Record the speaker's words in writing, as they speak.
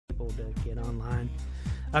people to get online.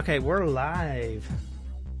 Okay, we're live.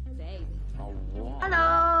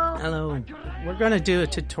 Hello. Hello. We're going to do a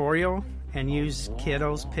tutorial and use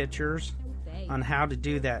Kiddo's pictures on how to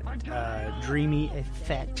do that dreamy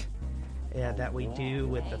effect that we do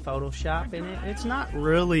with the Photoshop. And it's not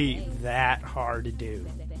really that hard to do.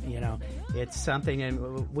 You know, it's something,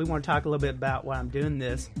 and we want to talk a little bit about why I'm doing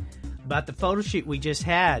this. About the photo shoot we just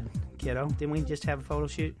had, Kiddo. Didn't we just have a photo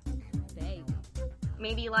shoot?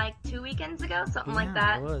 Maybe like 2 weekends ago, something like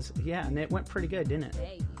that. It was. Yeah, and it went pretty good, didn't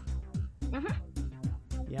it? Mhm.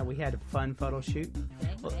 Yeah, we had a fun photo shoot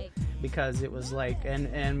because it was like,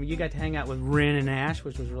 and you got to hang out with Ren and Ash,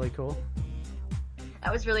 which was really cool.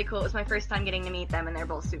 That was really cool. It was my first time getting to meet them, and they're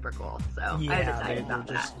both super cool. So Yeah, I was excited about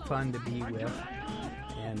they were just that. fun to be with.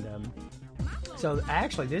 And so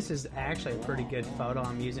actually, this is actually a pretty good photo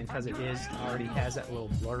I'm using because it already has that little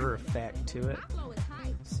blur effect to it.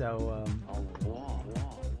 So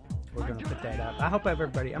we're going to put that up. I hope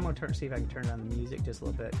everybody, I'm going to see if I can turn down the music just a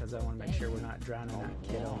little bit because I want to make sure we're not drowning out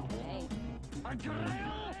Kiddo.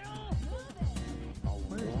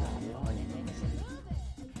 Where is that?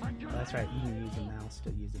 That's right, you can use the mouse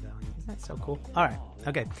to use the volume. Isn't that so cool? Alright,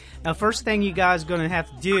 okay. Now first thing you guys are going to have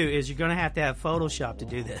to do is you're going to have Photoshop to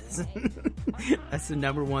do this. That's the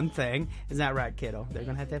number one thing. Isn't that right, Kiddo? They're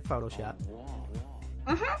going to have Photoshop.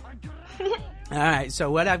 Alright, so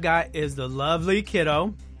what I've got is the lovely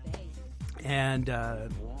Kiddo, and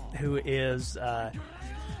who is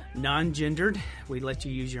non-gendered. We let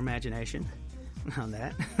you use your imagination on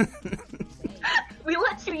that. We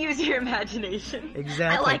let you use your imagination.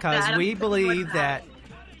 Exactly, because like we believe that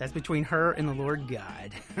that's between her and the Lord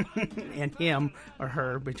God, and him or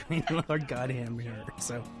her, between the Lord God, him and her.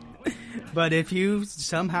 So, but if you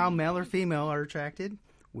somehow, male or female, are attracted,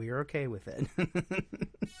 we are okay with it.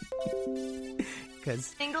 Because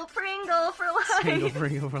Single Pringle for life. Single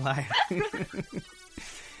Pringle for life.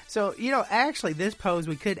 So, you know, actually, this pose,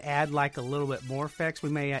 we could add like a little bit more effects.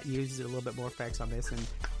 We may use a little bit more effects on this,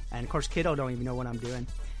 and of course, Kiddo don't even know what I'm doing,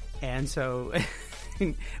 and so,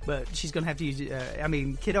 but she's going to have to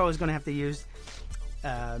use. Kiddo is going to have to use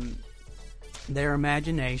their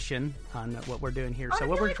imagination on what we're doing here. So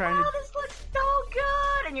what we're trying to. This looks so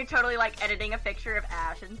good, and you're totally like editing a picture of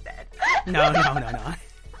Ash instead. No.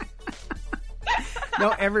 No,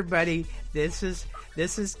 everybody, this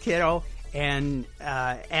is Kiddo, and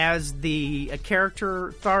as the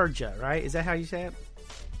character Tharja, right? Is that how you say it?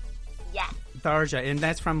 Yeah. Tharja, and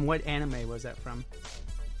that's from what anime was that from?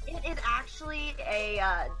 It is actually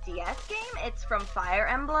a DS game. It's from Fire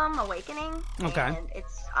Emblem Awakening. Okay. And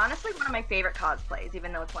it's honestly one of my favorite cosplays,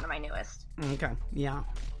 even though it's one of my newest. Okay, yeah.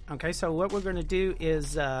 Okay, so what we're going to do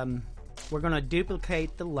is we're going to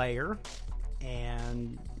duplicate the layer.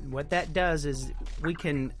 And what that does is we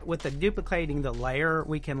can, with the duplicating the layer,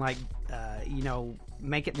 we can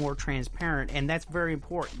make it more transparent. And that's very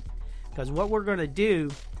important because what we're going to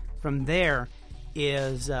do from there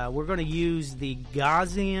is we're going to use the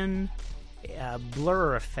Gaussian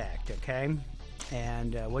blur effect, okay?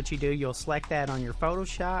 And what you do, you'll select that on your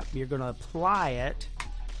Photoshop. You're going to apply it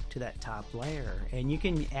to that top layer. And you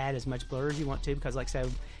can add as much blur as you want to because, like I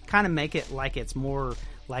said, kind of make it like it's more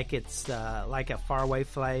like it's like a faraway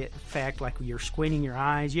effect, like you're squinting your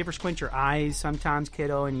eyes. You ever squint your eyes sometimes,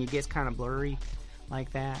 Kiddo, and you get kind of blurry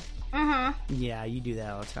like that? Mm-hmm. Yeah, you do that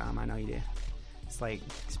all the time. I know you do. It's like,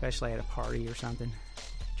 especially at a party or something,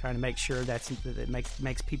 trying to make sure that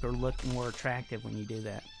makes people look more attractive when you do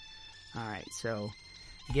that. All right, so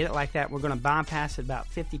get it like that. We're going to bypass it about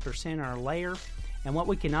 50% of our layer. And what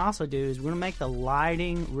we can also do is we're going to make the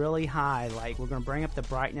lighting really high. Like we're going to bring up the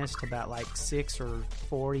brightness to about like 6 or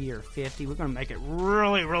 40 or 50. We're going to make it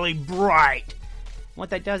really, really bright.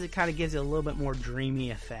 What that does, it kind of gives it a little bit more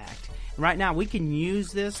dreamy effect. And right now we can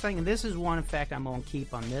use this thing, and this is one effect I'm going to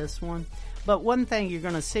keep on this one. But one thing you're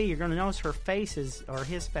going to see, you're going to notice his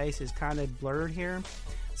face is kind of blurred here.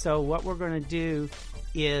 So what we're going to do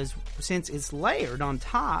is, since it's layered on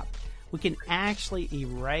top, we can actually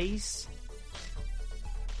erase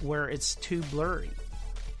where it's too blurry.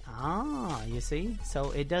 You see? So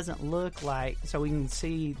it doesn't look like, so we can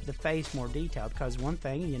see the face more detailed, because one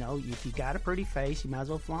thing, you know, if you got a pretty face, you might as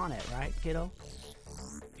well flaunt it, right, Kiddo?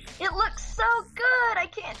 It looks so good! I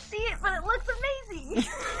can't see it, but it looks amazing!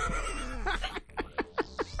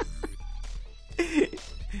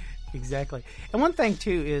 Exactly. And one thing,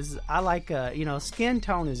 too, is I like, skin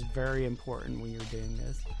tone is very important when you're doing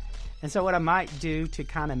this. And so what I might do to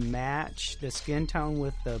kind of match the skin tone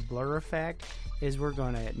with the blur effect is we're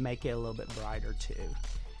going to make it a little bit brighter too.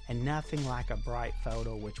 And nothing like a bright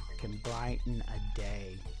photo which can brighten a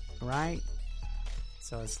day, right?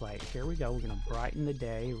 So it's like, here we go. We're going to brighten the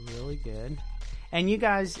day really good. And you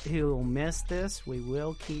guys who will miss this, we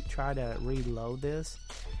will try to reload this.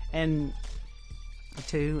 And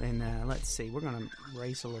let's see, we're going to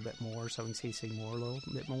erase a little bit more so we can see more, a little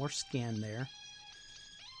bit more skin there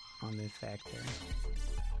on the effect there.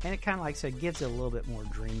 And it kind of like, so it gives it a little bit more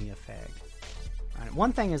dreamy effect. Right.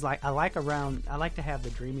 One thing is like, I like to have the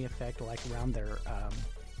dreamy effect like around their,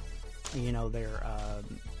 their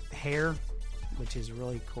hair, which is a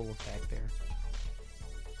really cool effect there.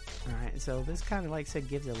 Alright, so this kind of, like I said,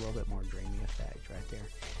 gives it a little bit more dreamy effect right there.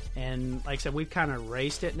 And like I said, we've kind of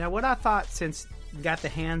erased it. Now what I thought, since we got the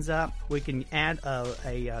hands up, we can add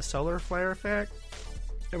a solar flare effect.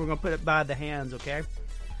 And we're going to put it by the hands, okay?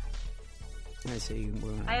 Let's see.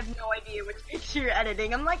 I have no idea which picture you're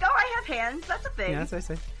editing. I'm like, oh, I have hands. That's a thing. Yeah, that's what I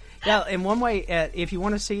say. Yeah, and one way, if you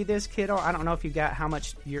want to see this, kiddo, I don't know if you've got how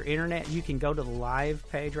much your internet, you can go to the live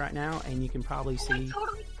page right now, and you can probably see. Oh my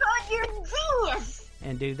totally God, you're a genius!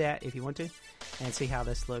 And do that if you want to, and see how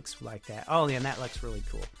this looks like that. Oh, yeah, and that looks really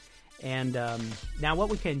cool. And now what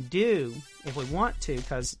we can do, if we want to,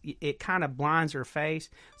 because it kind of blinds her face,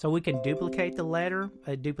 so we can duplicate the letter.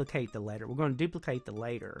 We're going to duplicate the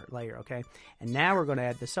layer, okay? And now we're going to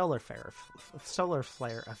add the solar flare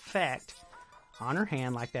effect on her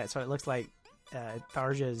hand like that, so it looks like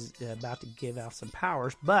Tharja is about to give out some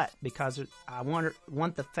powers. But because I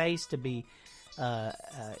want the face to be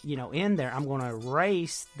in there, I'm going to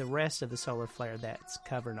erase the rest of the solar flare that's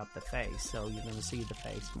covering up the face, so you're going to see the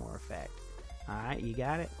face more effect. Alright, you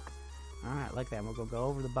got it? Alright, like that. We're going to go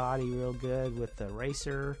over the body real good with the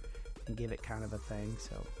eraser and give it kind of a thing.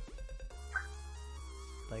 So,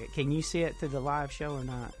 like, can you see it through the live show or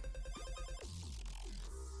not?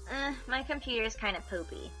 My computer's kind of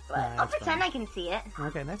poopy, but I'll pretend I can see it.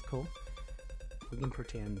 Okay, that's cool. We can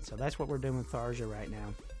pretend. So that's what we're doing with Tharja right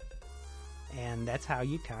now. And that's how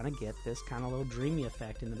you kind of get this kind of little dreamy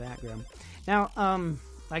effect in the background. Now,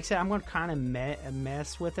 like I said, I'm going to kind of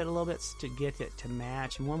mess with it a little bit to get it to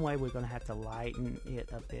match. And one way, we're going to have to lighten it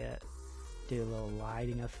a bit. Do a little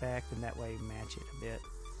lighting effect, and that way match it a bit.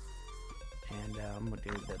 And I'm going to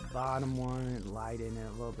do the bottom one and lighten it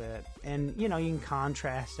a little bit. And, you can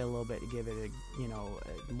contrast it a little bit to give it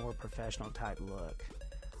a more professional type look.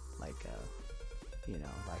 Like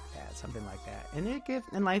that, something like that. And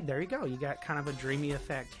there you go. You got kind of a dreamy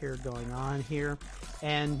effect here going on here.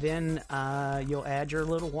 And then you'll add your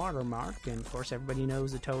little watermark. And, of course, everybody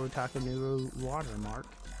knows the Toru Takanuru watermark.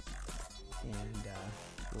 And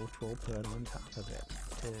which we'll put on top of it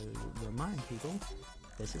to remind people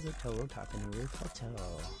this is a Toru Takanuru photo.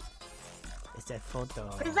 It's a photo.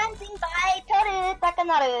 Presenting by Toru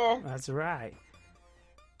Takanuru. That's right.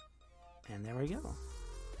 And there we go.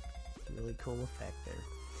 Really cool effect there.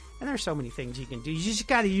 And there's so many things you can do. You just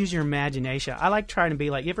got to use your imagination. I like trying to be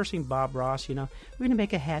like, you ever seen Bob Ross? We're going to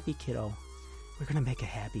make a happy kiddo. We're going to make a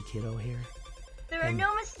happy kiddo here. There are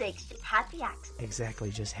no mistakes, just happy accidents.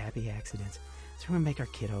 Exactly, just happy accidents. So we're going to make our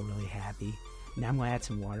kiddo really happy. Now I'm going to add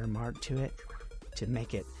some watermark to it to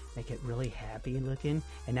make it really happy looking.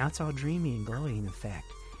 And now it's all dreamy and glowing in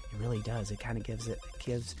effect. It really does. It kind of gives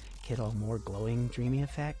kiddo a more glowing, dreamy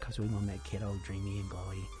effect, because we want to make kiddo dreamy and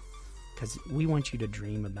glowy. Because we want you to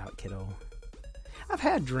dream about kiddo. I've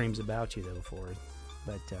had dreams about you, though, before,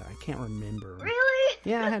 but I can't remember. Really?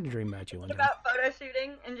 Yeah, I had a dream about you one time. About photo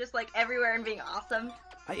shooting and just, like, everywhere and being awesome?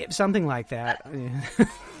 Something like that.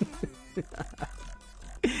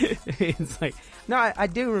 It's like, no, I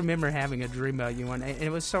do remember having a dream about you one, and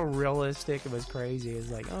it was so realistic, it was crazy.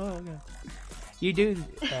 It's like, oh, God. You do,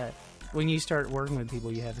 when you start working with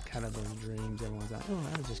people, you have kind of those dreams. Everyone's like, oh,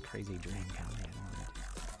 that was just a crazy dream kind of thing.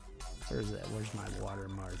 Where's my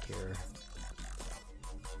watermark here?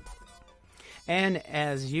 And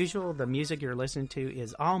as usual, the music you're listening to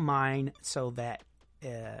is all mine, so that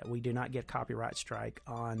we do not get copyright strike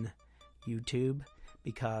on YouTube,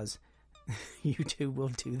 because YouTube will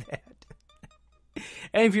do that.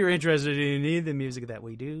 And if you're interested in any of the music that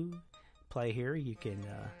we do play here, you can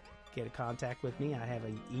get in contact with me. I have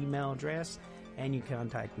an email address, and you can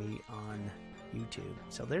contact me on YouTube.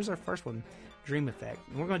 So there's our first one. Dream effect.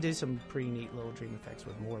 And we're going to do some pretty neat little dream effects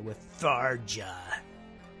with Tharja.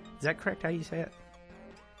 Is that correct how you say it?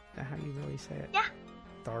 Is that how you really say it? Yeah.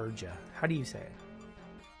 Tharja. How do you say it?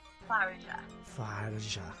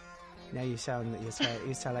 Tharja. Now you sound like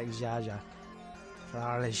Jaja.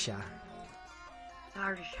 Tharja.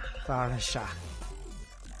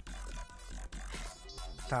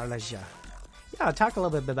 Yeah, I'll talk a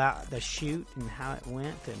little bit about the shoot and how it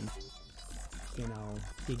went, and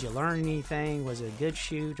did you learn anything? Was it a good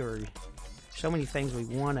shoot? Or so many things we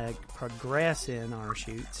want to progress in our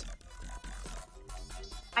shoots.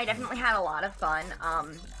 I definitely had a lot of fun.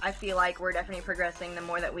 I feel like we're definitely progressing. The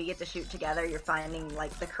more that we get to shoot together, you're finding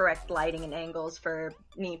like the correct lighting and angles for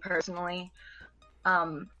me personally.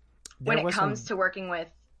 When it comes to working with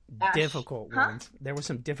Ash, difficult ones, there were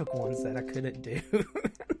some difficult ones that I couldn't do.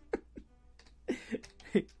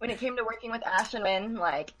 When it came to working with Ash and Wynn,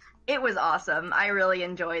 like, it was awesome. I really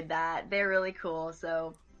enjoyed that. They're really cool.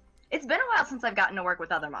 So it's been a while since I've gotten to work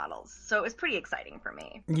with other models, so it was pretty exciting for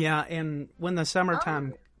me. Yeah, and when the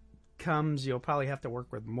summertime comes, you'll probably have to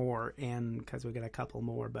work with more, and because we got a couple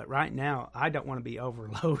more. But right now, I don't want to be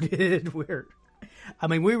overloaded. We are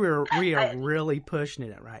really pushing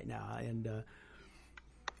it right now, and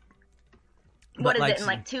what is it in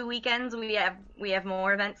like 2 weekends? We have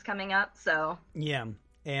more events coming up, so yeah,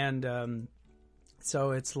 and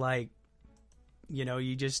so it's like, you know,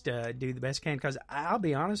 you just do the best you can, because I'll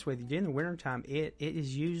be honest with you, during the wintertime, it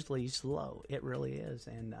is usually slow. It really is.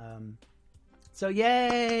 And so,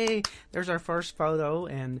 yay! There's our first photo,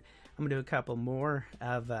 and I'm going to do a couple more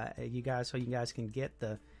of you guys, so you guys can get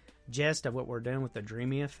the gist of what we're doing with the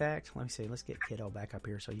dreamy effect. Let me see. Let's get Kiddo back up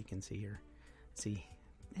here so you can see her. Let's see.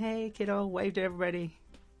 Hey, Kiddo. Wave to everybody.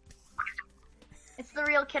 It's the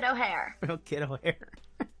real Kiddo hair. Real Kiddo hair.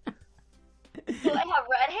 Do I have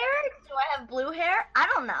red hair? Do I have blue hair? I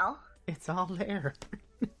don't know. It's all there.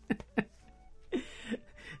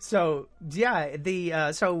 So,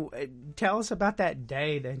 yeah, so tell us about that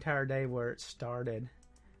day, the entire day where it started.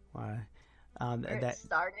 Why? It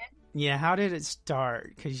started? Yeah, how did it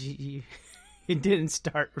start? Because you it didn't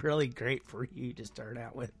start really great for you to start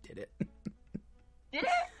out with, did it? Did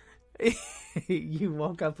it? You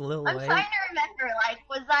woke up a little late. I'm trying to remember.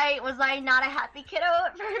 Like, was I not a happy kiddo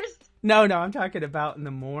at first? No, I'm talking about in the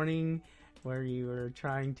morning where you were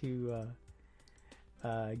trying to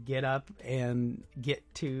get up and get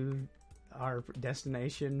to our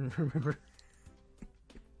destination. Remember?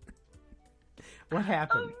 What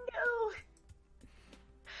happened? Oh no!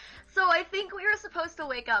 So I think we were supposed to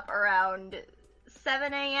wake up around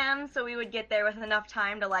 7 a.m. so we would get there with enough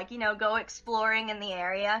time to, like, you know, go exploring in the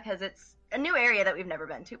area, because it's a new area that we've never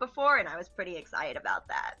been to before, and I was pretty excited about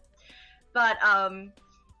that. But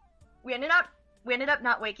we ended up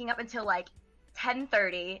not waking up until like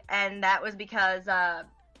 10:30, and that was because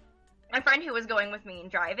my friend who was going with me and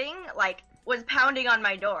driving, like, was pounding on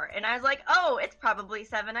my door, and I was like, oh, it's probably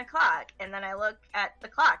 7 o'clock, and then I look at the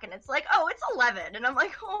clock, and it's like, oh, it's 11, and I'm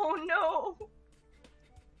like, oh no.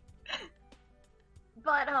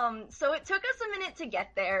 But, so it took us a minute to get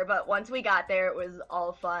there, but once we got there, it was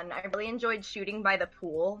all fun. I really enjoyed shooting by the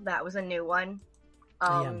pool. That was a new one.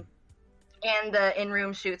 And the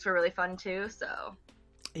in-room shoots were really fun, too, so.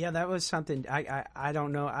 Yeah, that was something, I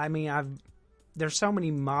don't know. I mean, there's so many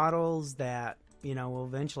models that, you know, will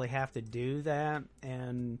eventually have to do that.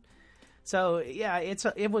 And so, yeah,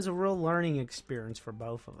 it was a real learning experience for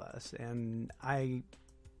both of us. And I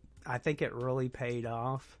think it really paid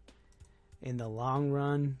off in the long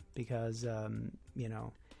run, because because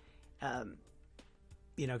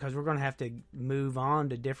we're going to have to move on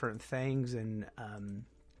to different things and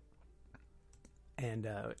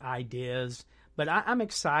ideas. But I'm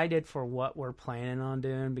excited for what we're planning on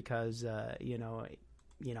doing, because I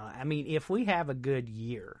mean, if we have a good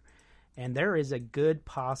year, and there is a good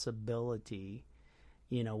possibility,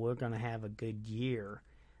 you know, we're going to have a good year.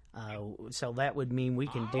 So that would mean we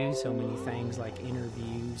can do so many things like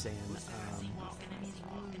interviews and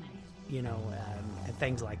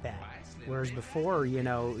things like that. Whereas before, you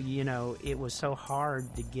know, it was so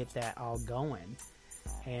hard to get that all going.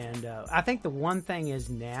 And I think the one thing is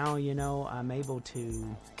now, you know, I'm able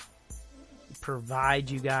to provide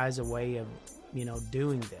you guys a way of, you know,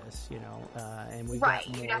 doing this, you know, and we've got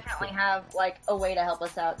more. You definitely have, like, a way to help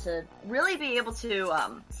us out to really be able to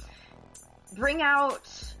bring out,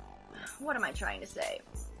 what am I trying to say?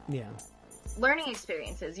 Yeah. Learning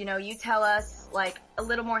experiences. You know, you tell us, like, a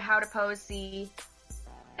little more how to pose, see,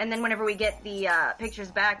 and then whenever we get the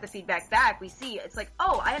pictures back, the feedback back, we see, it's like,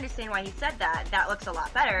 oh, I understand why he said that. That looks a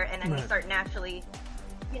lot better. And then we start naturally,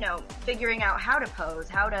 you know, figuring out how to pose,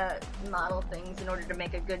 how to model things in order to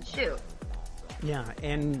make a good shoot. Yeah,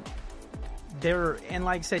 and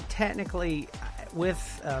like I said, technically, with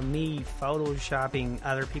me photoshopping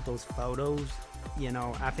other people's photos, you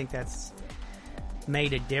know, I think that's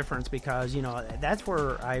made a difference, because, you know, that's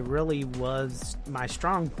where I really was my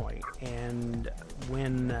strong point. And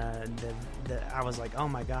when I was like, oh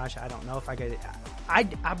my gosh, I don't know if I could.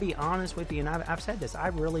 I'll be honest with you, and I've said this, I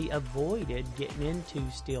really avoided getting into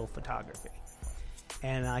still photography.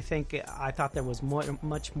 And I thought there was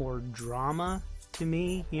much more drama to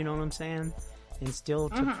me, you know what I'm saying, in still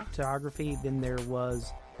photography than there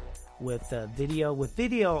was video. With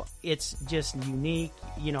video, it's just unique.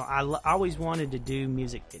 You know, I always wanted to do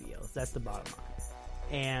music videos. That's the bottom line.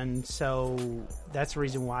 And so that's the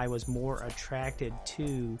reason why I was more attracted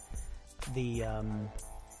to the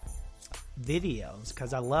videos,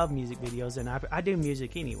 because I love music videos, and I do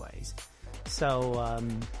music anyways. So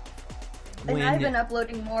and I've been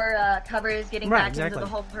uploading more covers, getting back into the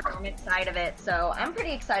whole performance side of it. So I'm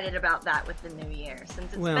pretty excited about that with the new year,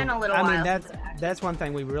 since it's been a little while. I mean, that's one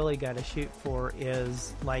thing we really got to shoot for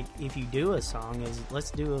is, like, if you do a song, is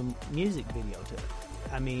let's do a music video to it.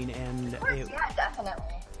 I mean, and yeah, definitely.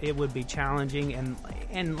 It would be challenging,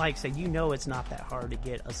 and like I say, you know, it's not that hard to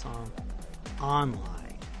get a song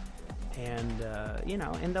online, and you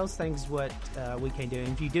know, and those things what we can do. And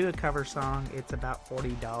if you do a cover song, it's about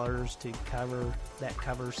 $40 to cover that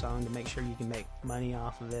cover song to make sure you can make money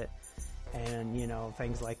off of it, and you know,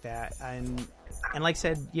 things like that. And like I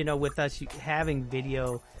said, you know, with us having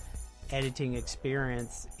video editing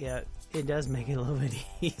experience, it does make it a little bit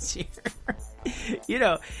easier. You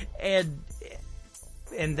know, and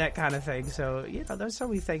that kind of thing. So, you know, there's so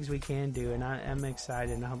many things we can do, and I'm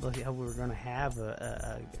excited, and I hope we're going to have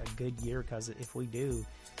a good year, because if we do,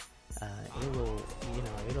 it will, you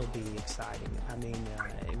know, it'll be exciting. I mean,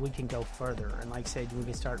 we can go further, and like I said, we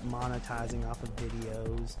can start monetizing off of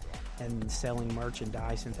videos and selling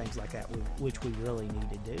merchandise and things like that, which we really need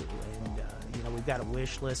to do. And you know, we've got a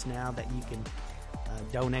wish list now that you can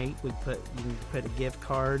donate. You can put a gift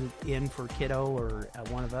card in for Kiddo or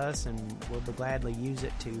one of us, and we'll gladly use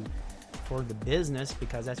it for the business,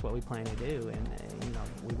 because that's what we plan to do. And you know,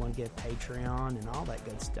 we want to get Patreon and all that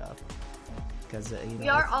good stuff. Because you know, we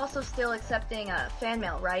are also still accepting fan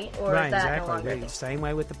mail, right? Or right, is that exactly. no longer? Same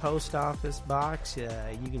way with the post office box.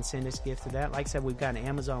 You can send us gifts to that. Like I said, we've got an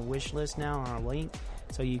Amazon wish list now on our link,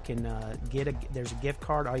 so you can there's a gift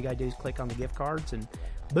card. All you gotta do is click on the gift cards, and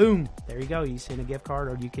boom, there you go. You send a gift card,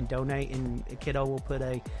 or you can donate, and Kiddo will put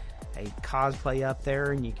a cosplay up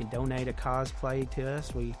there, and you can donate a cosplay to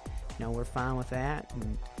us. We're fine with that,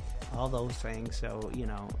 and all those things. So, you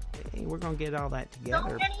know, we're gonna get all that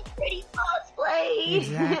together. So many pretty cosplays.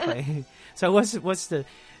 Exactly.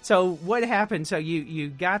 So what happened? So you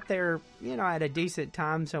got there, you know, at a decent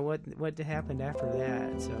time. So what happened after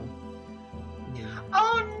that? So. Yeah.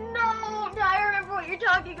 Oh no! I remember what you're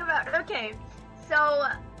talking about. Okay. So,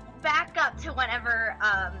 back up to whenever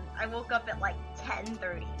I woke up at like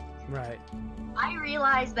 10:30. Right. I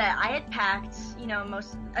realized that I had packed, you know,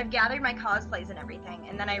 I've gathered my cosplays and everything,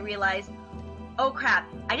 and then I realized, oh crap,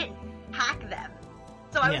 I didn't pack them.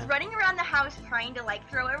 So I was running around the house trying to like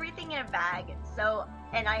throw everything in a bag. So,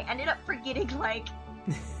 and I ended up forgetting I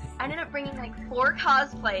ended up bringing like 4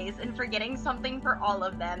 cosplays and forgetting something for all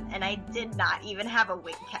of them, and I did not even have a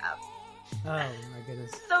wig cap. Oh my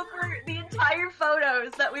goodness. So for the entire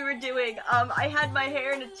photos that we were doing, I had my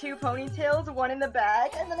hair in 2 ponytails, one in the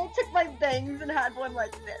bag, and then I took my bangs and had one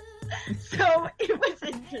like this. So it was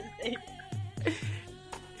interesting.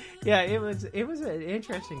 Yeah, it was an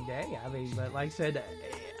interesting day. I mean, but like I said,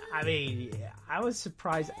 I was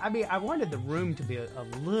surprised. I mean, I wanted the room to be a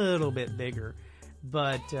little bit bigger,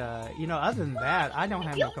 but you know, other than that, I don't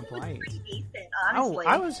have no complaints. Pretty decent, honestly.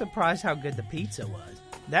 I was surprised how good the pizza was.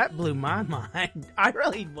 That blew my mind. I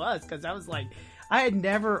really was, because I was like, I had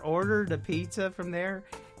never ordered a pizza from there,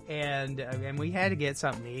 and we had to get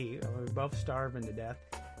something to eat. We were both starving to death,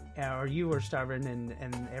 or you were starving,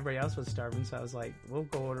 and everybody else was starving. So I was like, we'll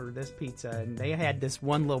go order this pizza. And they had this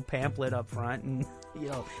one little pamphlet up front, and you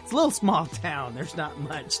know, it's a little small town. There's not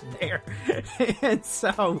much there, and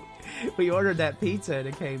so we ordered that pizza, and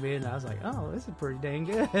it came in. And I was like, oh, this is pretty dang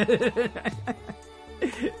good.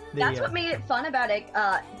 That's what made it fun about it,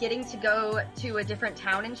 getting to go to a different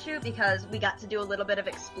town and shoot, because we got to do a little bit of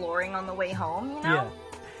exploring on the way home, you know? Yeah.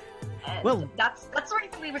 And well, that's the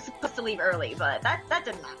reason we were supposed to leave early, but that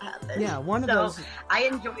did not happen. Yeah, one of those. I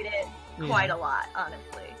enjoyed it quite a lot,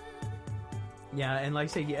 honestly. Yeah, and like I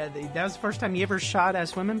said, that was the first time you ever shot at a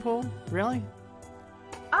swimming pool? Really?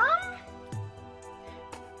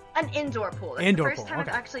 An indoor pool. It's the first time I've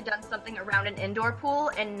actually done something around an indoor pool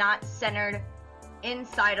and not centered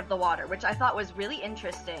inside of the water, which I thought was really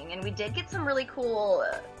interesting, and we did get some really cool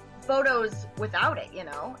photos without it, you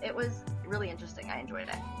know? It was really interesting. I enjoyed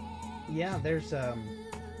it. Yeah, there's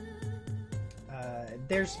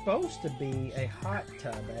supposed to be a hot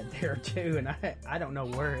tub at there too, and I don't know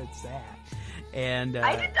where it's at. And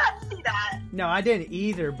I did not see that. No, I didn't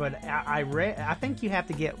either, but I think you have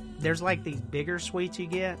to get, there's like these bigger suites you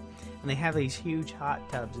get, and they have these huge hot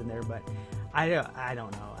tubs in there, but I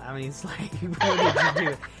don't know. I mean, it's like, what did you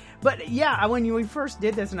do? But yeah, when we first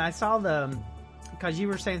did this, and I saw because you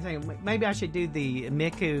were saying maybe I should do the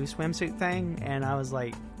Miku swimsuit thing, and I was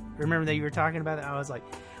like, remember that you were talking about it? I was like,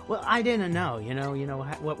 well, I didn't know,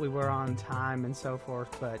 what we were on time and so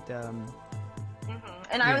forth, but.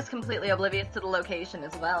 And I was completely oblivious to the location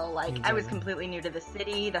as well. Like, exactly. I was completely new to the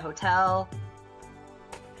city, the hotel.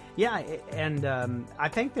 Yeah, and I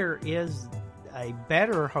think there is a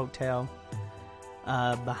better hotel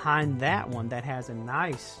behind that one that has a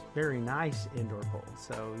very nice indoor pool.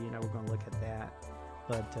 So, we're going to look at that.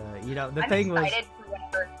 But, the thing was... I'm excited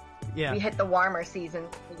for whenever we hit the warmer season.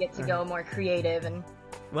 We get to go more creative and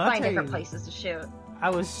find different places to shoot. I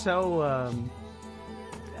was so...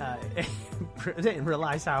 didn't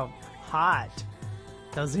realize how hot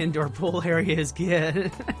those indoor pool areas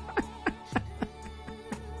get.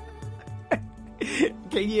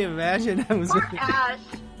 Can you imagine? Poor Ash.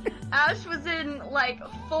 Ash was in like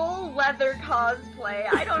full leather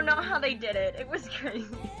cosplay. I don't know how they did it. It was crazy.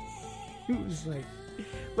 It was like,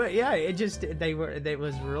 but yeah, it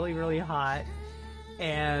was really, really hot,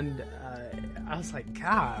 and I was like,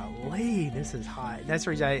 golly, this is hot. That's the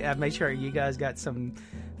reason I made sure you guys got some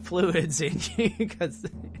fluids in you, because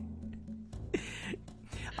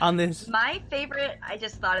on this. I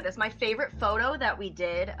just thought of this. My favorite photo that we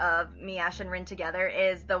did of me, Ash, and Rin together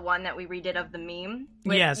is the one that we redid of the meme.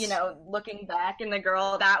 With, yes. Looking back and the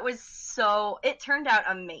girl. That was it turned out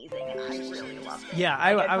amazing, and I really loved it. Yeah,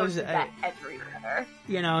 I was that everywhere.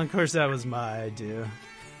 Of course, that was my idea.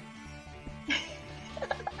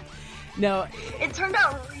 No, it turned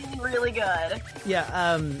out really, really good.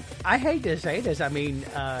 Yeah, I hate to say this. I mean,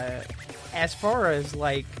 as far as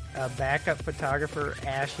like a backup photographer,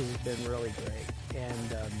 Ash has been really great,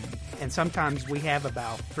 and sometimes we have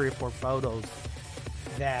about 3 or 4 photos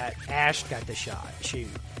that Ash got to shoot,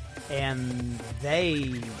 and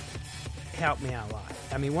they helped me out a lot.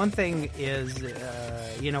 I mean, one thing is,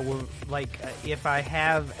 if I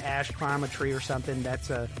have Ash climb a tree or something, that's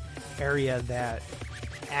a area that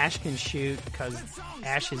Ash can shoot because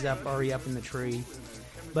Ash is already up in the tree.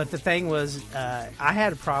 But the thing was, I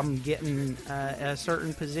had a problem getting a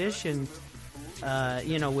certain position,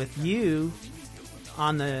 with you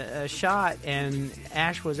on the shot, and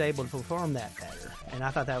Ash was able to perform that better. And I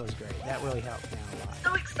thought that was great. That really helped me out a lot.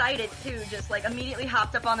 So excited, too. Just, immediately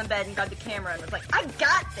hopped up on the bed and grabbed the camera and was like, I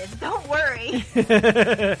got this. Don't worry.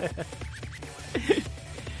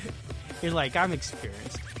 You're like, I'm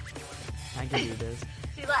experienced. I can do this.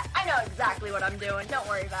 She's like, I know exactly what I'm doing. Don't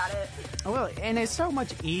worry about it. Well, and it's so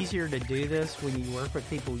much easier to do this when you work with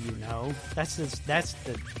people you know. That's the best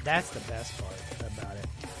part about it.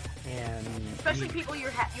 And especially people you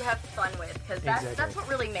have fun with, because that's what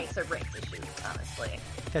really makes or breaks a shoot, honestly.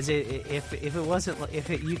 Because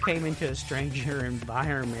if you came into a stranger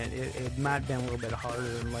environment, it might have been a little bit harder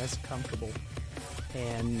and less comfortable.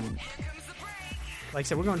 And like I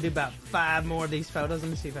said, we're going to do about 5 more of these photos. Let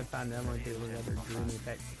me see if I find them. I'm going to do another dreamy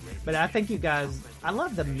effect. But I think you guys, I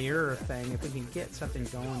love the mirror thing. If we can get something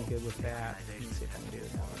going good with that. Let me see if I can do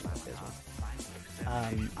it about this one.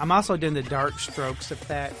 I'm also doing the dark strokes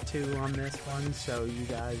effect too on this one. So you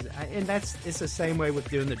guys, it's the same way with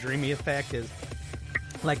doing the dreamy effect, is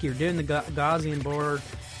like you're doing the Gaussian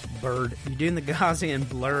bird. You're doing the Gaussian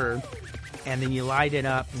blur, and then you light it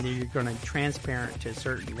up, and then you're going to transparent to a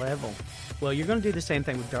certain level. Well, you're going to do the same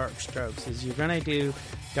thing with dark strokes. Is you're going to do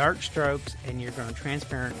dark strokes, and you're going to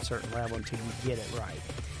transparent at a certain level until you get it right.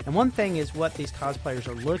 And one thing is what these cosplayers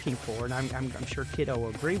are looking for, and I'm sure Kiddo will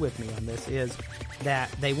agree with me on this, is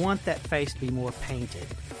that they want that face to be more painted.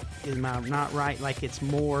 Am I not right? Like it's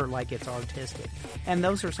more like it's artistic. And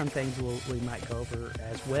those are some things we might go over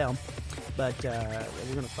as well. But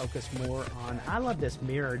we're going to focus more on... I love this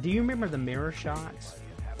mirror. Do you remember the mirror shots?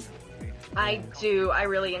 I do. I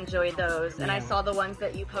really enjoyed those. And I saw the ones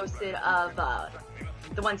that you posted of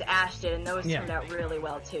the ones Ash did, and those turned out really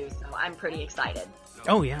well too. So I'm pretty excited.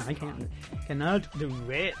 Oh yeah, I cannot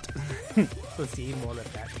wait to see more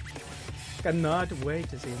of that. Cannot wait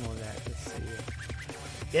to see more of that. Let's see.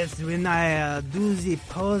 Yes, when I do the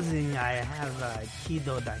posing, I have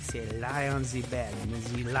Kiddo that say lie on the bed, and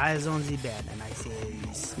he lies on the bed, and I say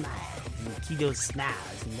smile, and Kiddo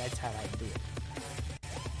smiles, and that's how I do it.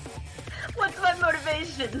 What's my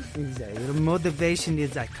motivation? Exactly. The motivation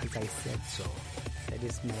is that because I said so. That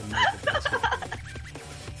is my motivation.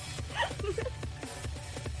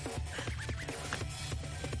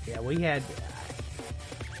 Yeah, we had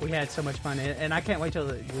so much fun, and I can't wait till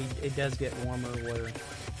it does get warmer, where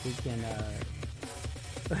we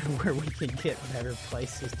can get better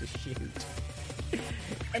places to shoot.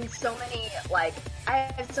 And so many, I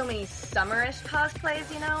have so many summerish cosplays,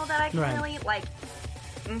 that I can really like.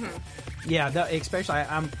 Mm-hmm. Yeah, especially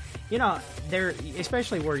You know, there,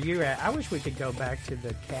 especially where you're at, I wish we could go back to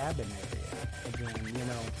the cabin area again, you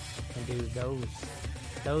know, and do those.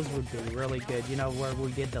 Those would be really good. You know, where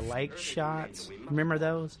we did the lake shots. Remember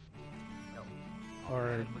those?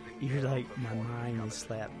 Or you're like, my mind has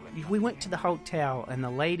slept. We went to the hotel and the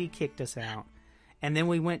lady kicked us out. And then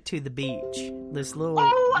we went to the beach, this little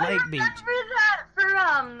lake beach. I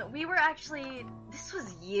remember that. We were actually, this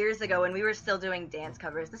was years ago when we were still doing dance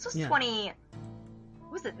covers. This was This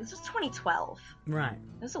was 2012. Right.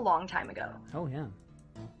 It was a long time ago. Oh, yeah.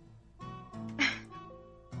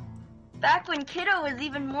 Back when Kiddo was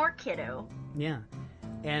even more Kiddo. Yeah.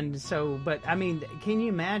 And so, but, I mean, can you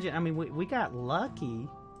imagine? I mean, we got lucky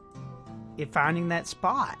in finding that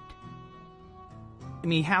spot. I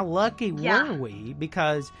mean, how lucky were we?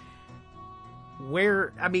 Because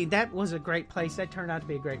that was a great place. That turned out to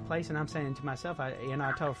be a great place. And I'm saying to myself, I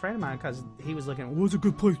told a friend of mine, because he was looking, what's a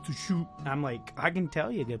good place to shoot? I'm like, I can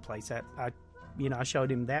tell you a good place. I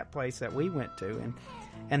showed him that place that we went to.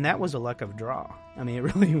 And that was a luck of a draw. I mean,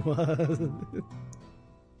 it really was.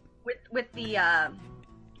 With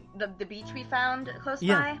the beach we found close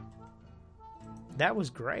by? That was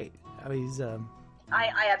great. I mean,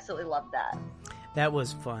 I absolutely loved that. That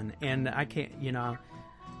was fun, and I can't,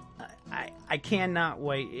 I cannot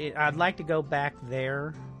wait. I'd like to go back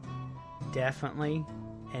there, definitely,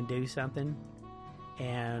 and do something.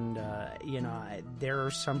 And there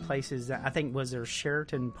are some places that I think was there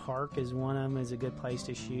Sheraton Park is one of them, is a good place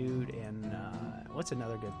to shoot. And what's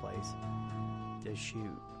another good place to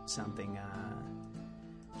shoot something?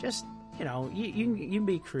 Just you can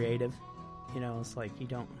be creative. It's like you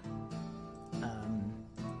don't.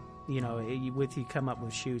 With you come up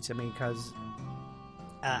with shoots. I mean, because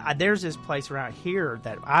there's this place around here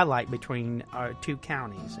that I like between our two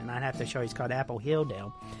counties, and I'd have to show you. It's called Apple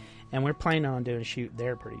Hilldale, and we're planning on doing a shoot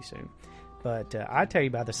there pretty soon. But I tell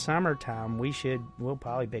you, by the summertime, we'll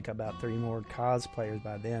probably pick up about 3 more cosplayers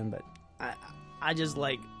by then. But I just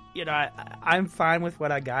like, I'm fine with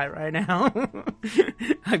what I got right now.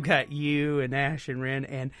 I've got you and Ash and Ren,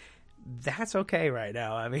 and that's okay right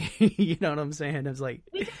now. I mean, you know what I'm saying? It's like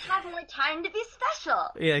we just have more time to be special.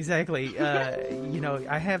 Yeah, exactly.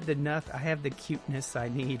 I have the cuteness I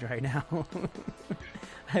need right now.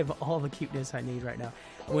 I have all the cuteness I need right now.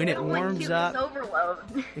 When it warms up, overload.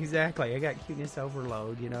 Exactly. I got cuteness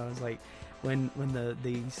overload. It's like when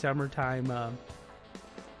the summertime,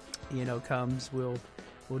 comes, we'll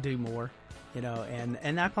do more.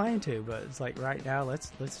 And I plan to, but it's like right now,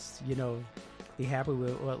 let's be happy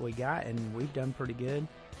with what we got, and we've done pretty good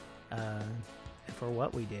for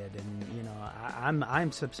what we did. And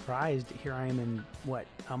I'm surprised. Here I am in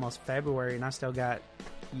almost February, and I still got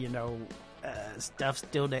stuff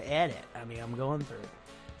still to edit. I mean, I'm going through it,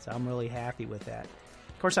 so I'm really happy with that.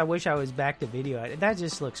 Of course, I wish I was back to video. That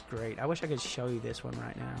just looks great. I wish I could show you this one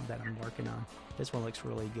right now that I'm working on. This one looks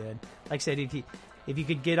really good. Like I said, if you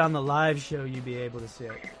could get on the live show, you'd be able to see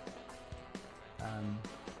it.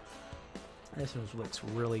 This one looks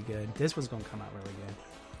really good. This one's going to come out really good.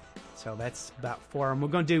 So that's about 4. And we're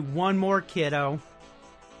going to do one more Kiddo.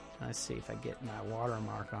 Let's see if I get my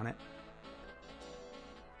watermark on it.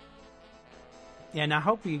 Yeah, and I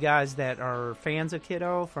hope you guys that are fans of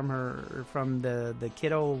Kiddo from the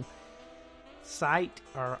Kiddo site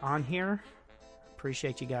are on here.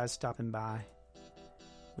 Appreciate you guys stopping by.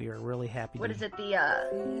 We are really happy. What is it? The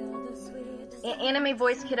Anime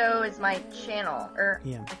Voice Kiddo is my channel, I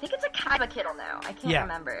think it's a Kaiba Kiddo now. I can't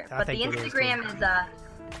remember, but the Instagram is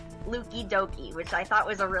Lukey Doki, which I thought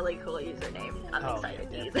was a really cool username. I'm excited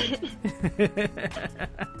to use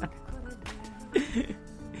it.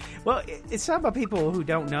 Well, it's not about people who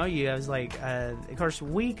don't know you. I was like, of course,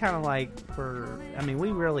 we kind of like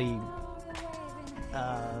we really.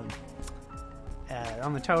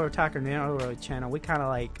 On the Toro Takanero channel, we kind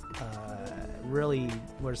of really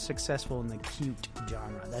were successful in the cute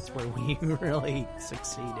genre. That's where we really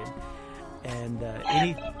succeeded. And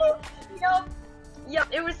Yep,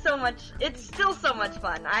 it was so much. It's still so much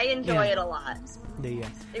fun. I enjoy it a lot.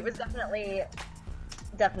 It was definitely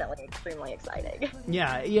extremely exciting.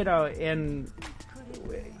 Yeah, and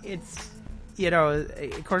it's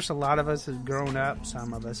of course, a lot of us have grown up.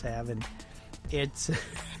 Some of us have, and it's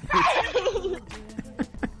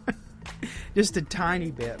just a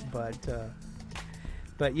tiny bit,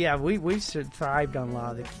 but yeah, we thrived on a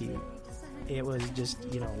lot of the cute. It was just,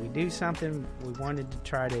 we do something, we wanted to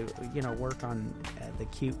try to, work on the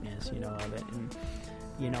cuteness, of it, and,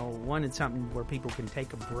 wanted something where people can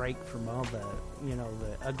take a break from all the,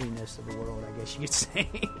 the ugliness of the world, I guess you could say,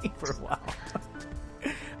 for a while.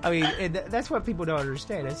 I mean, that's what people don't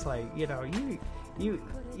understand. It's like,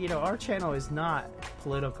 our channel is not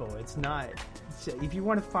political. It's not. If you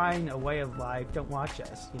want to find a way of life, don't watch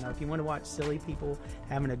us. If you want to watch silly people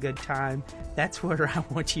having a good time, that's where I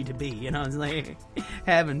want you to be. It's like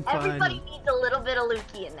having fun. Everybody needs a little bit of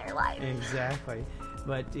Lukey in their life. Exactly.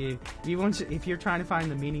 But if you're trying to find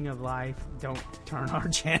the meaning of life, don't turn our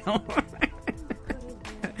channel.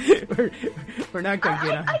 we're not going to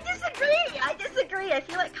get on. I disagree. I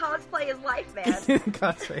feel like cosplay is life, man.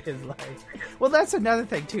 Cosplay is life. Well, that's another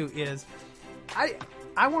thing too. Is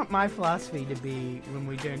I want my philosophy to be when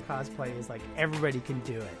we're doing cosplay is like everybody can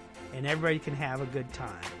do it and everybody can have a good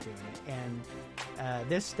time doing it. And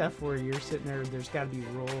this stuff where you're sitting there's got to be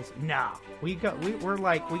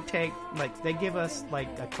we're take like they give us like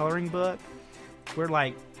a coloring book. We're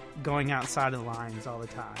like going outside of the lines all the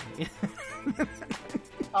time.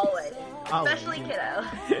 Always. Especially Kiddo.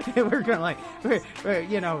 We're going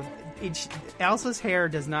Elsa's hair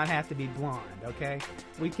does not have to be blonde, okay?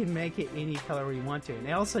 We can make it any color we want to. And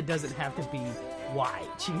Elsa doesn't have to be white.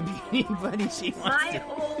 She can be anybody she wants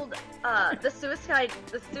to. The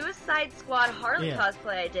Suicide Squad Harley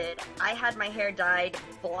cosplay I did, I had my hair dyed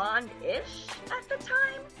blonde-ish at the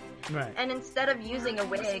time. Right. And instead of using a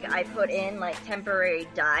wig, I put in like temporary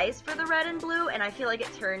dyes for the red and blue, and I feel like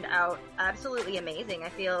it turned out absolutely amazing. I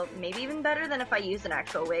feel maybe even better than if I used an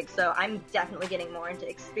actual wig. So I'm definitely getting more into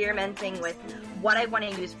experimenting with what I want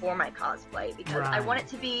to use for my cosplay, because I want it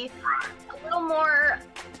to be a little more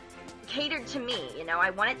catered to me.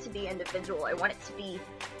 I want it to be individual. I want it to be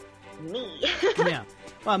me. Yeah.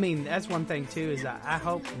 Well, I mean, that's one thing too. Is I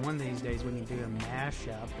hope one of these days we can do a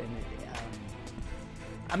mashup and.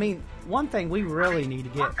 One thing we really need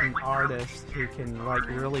to get an artist who can like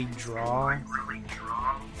really draw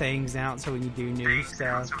things out, so we can do new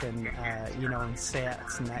stuff and and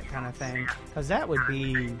sets and that kind of thing. Because that would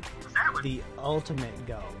be the ultimate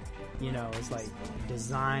goal. It's like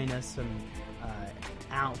design us some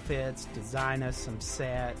outfits, design us some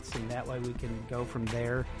sets, and that way we can go from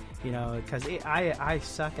there. Because I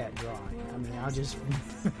suck at drawing. I'll just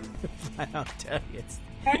I'll tell you.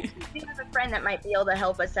 We have a friend that might be able to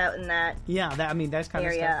help us out in that. Yeah, that's kind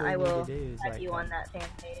of stuff we need to do. Have you on that fan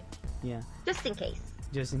page. Yeah. Just in case.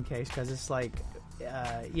 Because it's like,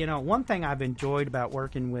 one thing I've enjoyed about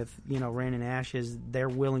working with, Ren and Ash is they're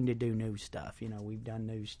willing to do new stuff. We've done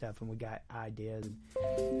new stuff and we got ideas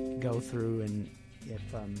to go through, and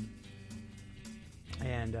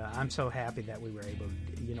I'm so happy that we were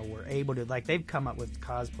able to, like, they've come up with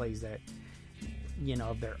cosplays that,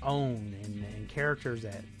 of their own and characters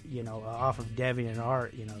that, off of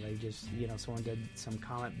DeviantArt, they just, someone did some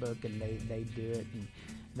comic book and they do it and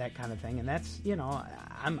that kind of thing. And that's,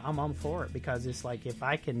 I'm on for it, because it's like, if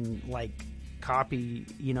I can like copy,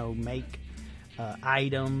 make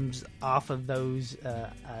items off of those,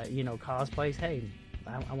 cosplays, hey,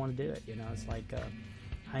 I want to do it. It's like,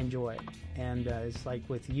 I enjoy it. And it's like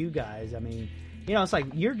with you guys, it's like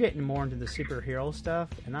you're getting more into the superhero stuff,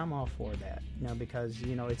 and I'm all for that. Because,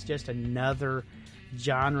 it's just another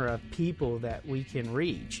genre of people that we can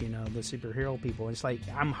reach, the superhero people. It's like,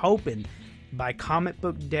 I'm hoping by Comic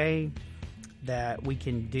Book Day that we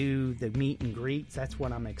can do the meet and greets. That's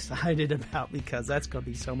what I'm excited about, because that's going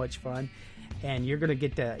to be so much fun. And you're going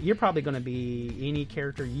to you're probably going to be any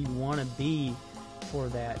character you want to be for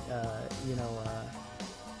that,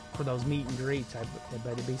 for those meet and greets.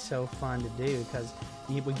 But it'd be so fun to do, because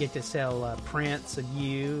we get to sell prints of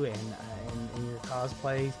you and your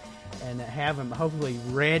cosplays, and have them hopefully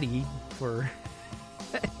ready for.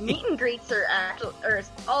 Meet and greets are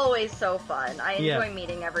always so fun. I enjoy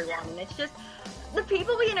meeting everyone, and it's just the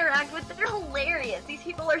people we interact with. They're hilarious. These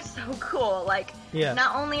people are so cool. Like,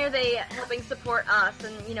 not only are they helping support us,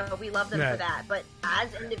 and we love them for that, but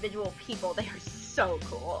as individual people, they are so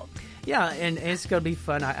cool. Yeah, and it's going to be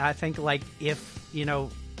fun. I think, like, if,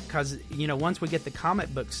 because, once we get the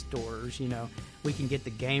comic book stores, we can get the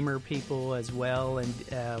gamer people as well, and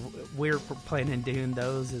we're planning on doing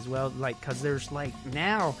those as well. Like, because there's, like,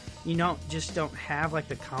 now, you don't have, like,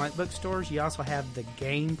 the comic book stores. You also have the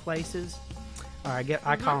game places. Or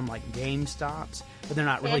I call them, like, Game Stops, but they're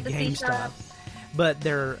not really Game Stops. But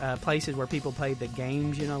they're places where people play the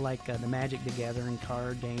games, like the Magic the Gathering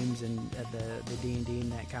card games and the D&D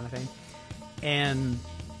and that kind of thing. And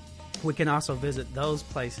we can also visit those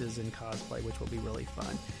places in cosplay, which will be really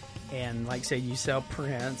fun. And like I say, you sell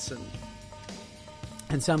prints,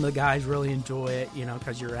 and some of the guys really enjoy it,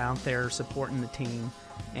 because you're out there supporting the team.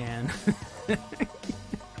 And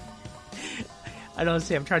I don't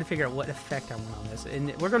see. I'm trying to figure out what effect I want on this. And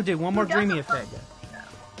we're going to do one more dreamy effect.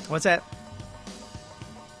 What's that?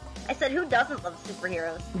 I said, who doesn't love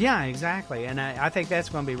superheroes? Yeah, exactly. And I think that's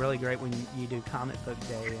going to be really great when you do comic book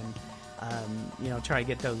day and, try to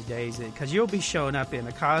get those days because you'll be showing up in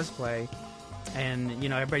a cosplay and,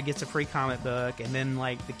 everybody gets a free comic book and then,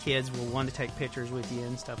 like, the kids will want to take pictures with you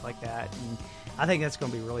and stuff like that. And I think that's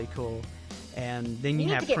going to be really cool. And then you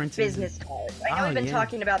have need to get princes. Business cards. I know we've been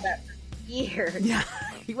talking about that for years. Yeah.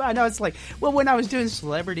 Well, I know it's like, when I was doing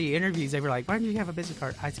celebrity interviews, they were like, why don't you have a business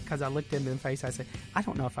card? Because I looked them in the face. I said, I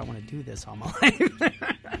don't know if I want to do this all my life. I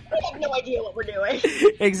have no idea what we're doing.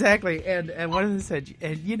 Exactly. And one of them said,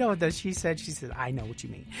 and you know what she said? She said, I know what you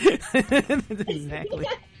mean. Exactly.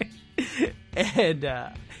 And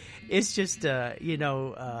it's just,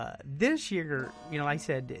 this year, like I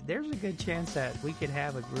said, there's a good chance that we could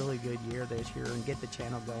have a really good year this year and get the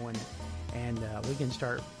channel going and we can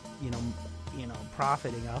start,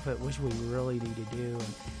 profiting off it, which we really need to do.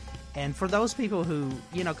 And for those people who,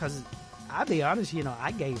 because I'll be honest,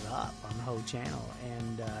 I gave up on the whole channel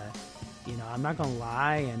and, I'm not going to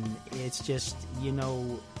lie. And it's just,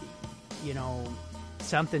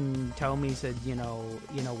 something told me, said,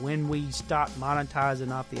 when we stop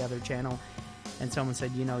monetizing off the other channel, and someone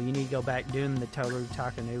said, you need to go back doing the Toru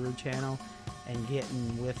Takanuru channel and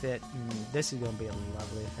getting with it. And this is going to be a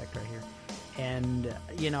lovely effect right here. And,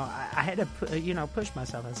 I had to, push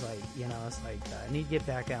myself. I was like, I need to get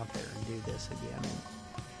back out there and do this again.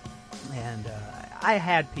 And I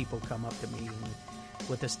had people come up to me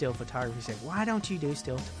with the still photography, say, why don't you do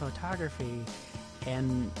still photography?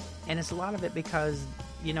 And it's a lot of it because,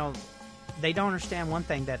 they don't understand one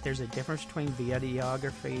thing, that there's a difference between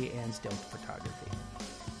videography and still photography.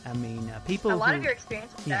 I mean, people. A lot of your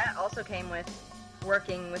experience with that also came with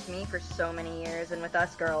working with me for so many years and with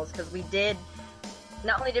us girls, because we did.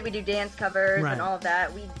 Not only did we do dance covers and all of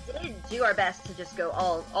that, we did do our best to just go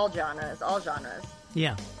all genres.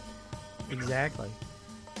 Yeah, exactly.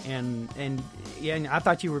 And I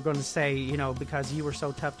thought you were going to say, because you were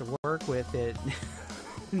so tough to work with, it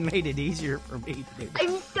made it easier for me to do.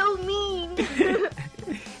 I'm so mean.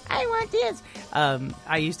 I want this.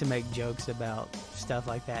 I used to make jokes about stuff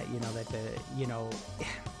like that.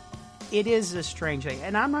 It is a strange thing,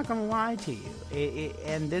 and I'm not going to lie to you.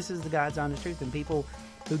 And this is the God's honest truth. And people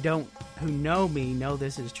who know me know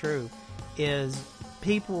this is true. Is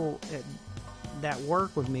people that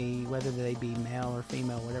work with me, whether they be male or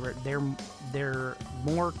female, whatever, they're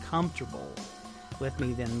more comfortable with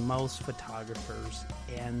me than most photographers,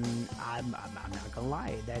 and I'm not gonna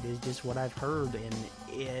lie, that is just what I've heard, and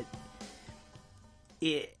it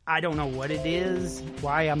I don't know what it is,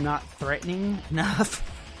 why I'm not threatening enough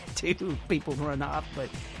to people run off, but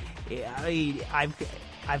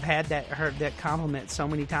I've heard that compliment so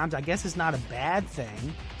many times. I guess it's not a bad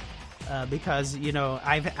thing. Because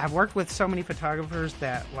I've worked with so many photographers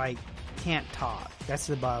that can't talk. That's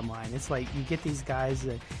the bottom line. It's like you get these guys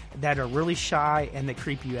that are really shy and they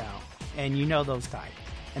creep you out, and those type,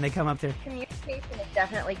 and they come up there. Communication is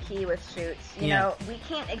definitely key with shoots. You know, we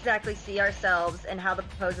can't exactly see ourselves and how the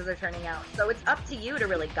poses are turning out, so it's up to you to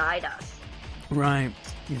really guide us. Right.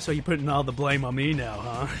 So you're putting all the blame on me now,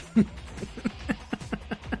 huh?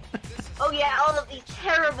 Oh yeah, all of these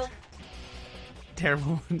terrible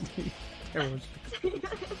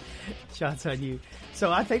shots on you.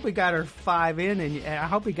 So I think we got our 5 in, and I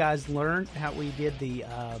hope you guys learned how we did the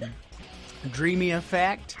dreamy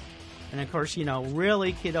effect. And of course,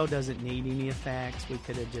 really, Kiddo doesn't need any effects. We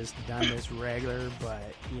could have just done this regular,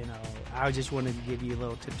 but I just wanted to give you a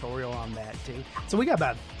little tutorial on that too. So we got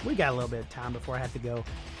a little bit of time before I have to go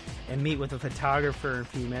and meet with a photographer in a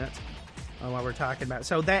few minutes on what we're talking about.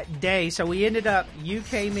 So that day, we ended up. You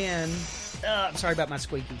came in. I'm sorry about my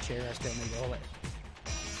squeaky chair. I still need to hold it.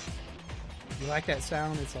 You like that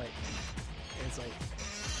sound? It's like.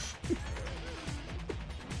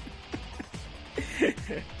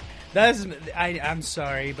 I'm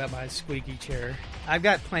sorry about my squeaky chair. I've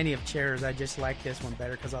got plenty of chairs. I just like this one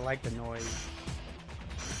better because I like the noise.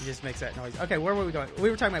 It just makes that noise. Okay, where were we going? We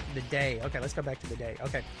were talking about the day. Okay, let's go back to the day.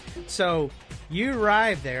 Okay, so you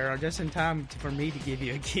arrived there just in time for me to give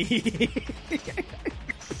you a key.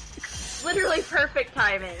 Literally perfect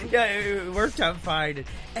timing. Yeah, it worked out fine.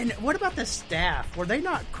 And what about the staff? Were they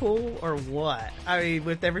not cool or what? I mean,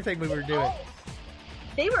 with everything we were doing.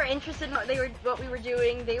 They were interested in what we were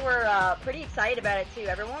doing. They were pretty excited about it too.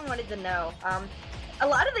 Everyone wanted to know. A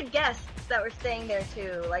lot of the guests that were staying there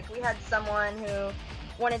too. Like we had someone who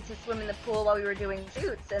wanted to swim in the pool while we were doing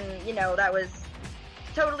shoots, and that was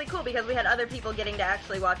totally cool because we had other people getting to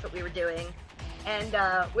actually watch what we were doing. And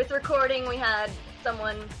with recording, we had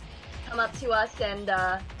someone come up to us and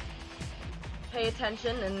pay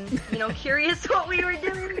attention and curious what we were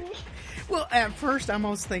doing. Well, at first I'm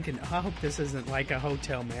almost thinking, oh, I hope this isn't like a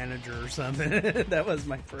hotel manager or something. That was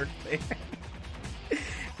my first thing. It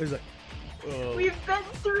was like, oh. We've been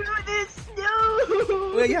through this,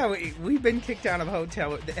 no! Well, yeah, we've been kicked out of a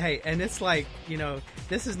hotel. Hey, and it's like, you know,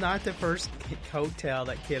 this is not the first hotel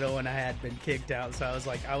that Kiddo and I had been kicked out, so I was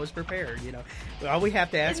like, I was prepared, you know. All we have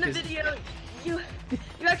to ask is... In the video, you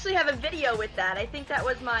actually have a video with that. I think that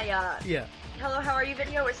was my, yeah. Hello, how are you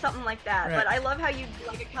video or something like that. Right. But I love how you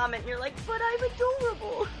like a comment and you're like, but I'm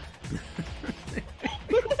adorable.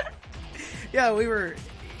 Yeah, we were...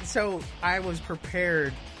 So, I was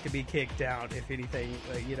prepared to be kicked out if anything,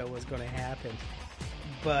 you know, was going to happen.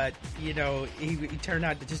 But, you know, he turned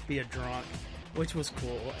out to just be a drunk, which was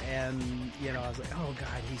cool. And, you know, I was like, oh,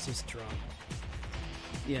 God, he's just drunk.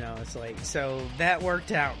 You know, it's like, so that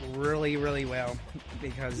worked out really, really well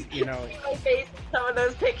because, you know. My face in some of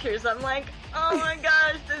those pictures, I'm like, oh my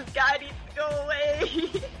gosh, this guy needs to go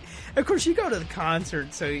away. Of course, you go to the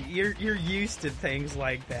concert, so you're used to things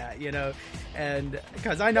like that, you know, and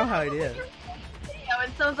because I know how it is.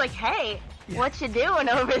 And someone's like, hey, yeah. What you doing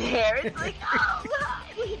over there? It's like, oh,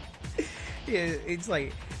 hi. Yeah, it's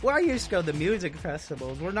like, well, I used to go to the music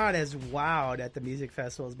festivals. We're not as wowed at the music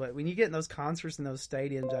festivals, but when you get in those concerts in those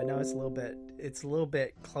stadiums, I know it's a little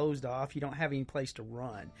bit closed off. You don't have any place to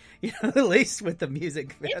run, you know, at least with the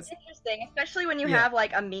music festival. It's interesting, especially when you have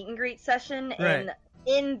like a meet and greet session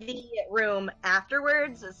in the room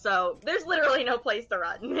afterwards, so there's literally no place to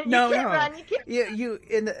run. You can't run. You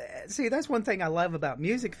can't. See, that's one thing I love about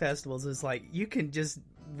music festivals is like you can just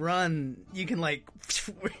run. You can like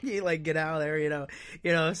get out of there, you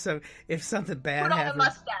know. So if something bad put on happens, a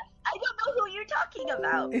mustache. I don't know who you're talking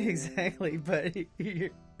about. Exactly,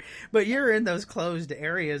 but you're in those closed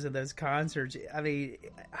areas of those concerts. I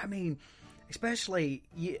mean. Especially,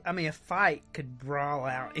 a fight could brawl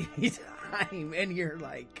out anytime, and you're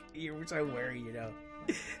so wary, you know.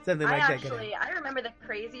 Something like that could happen. I remember the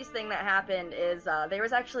craziest thing that happened is there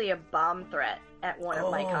was actually a bomb threat at one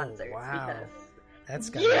of my concerts. Wow.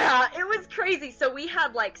 That's yeah, it was crazy. So we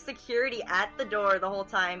had like security at the door the whole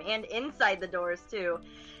time and inside the doors too.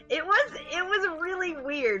 It was really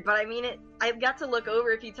weird, but I mean, I got to look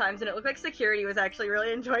over a few times and it looked like security was actually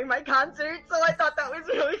really enjoying my concert, so I thought that was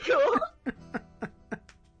really cool.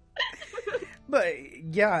 But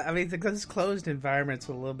yeah, I mean, those closed environments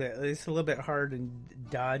it's a little bit hard and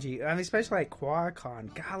dodgy. I mean, especially like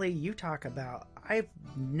QuadCon. Golly, you talk about, I've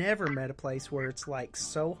never met a place where it's like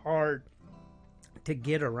so hard to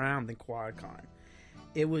get around the QuadCon.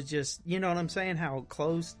 It was just, you know what I'm saying, how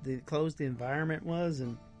closed the environment was,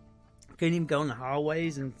 and couldn't even go in the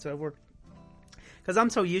hallways and so forth. Because I'm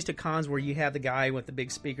so used to cons where you have the guy with the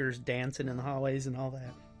big speakers dancing in the hallways and all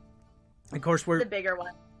that. Of course, we're the bigger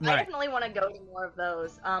one. Right. I definitely want to go to more of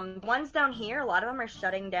those. Ones down here, a lot of them are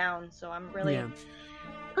shutting down, so I'm really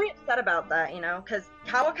upset about that, you know, because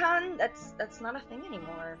Comic-Con, that's not a thing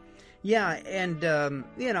anymore. Yeah, and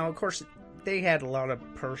you know, of course, they had a lot of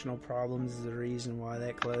personal problems as the reason why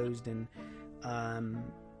that closed, and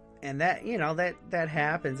that, you know, that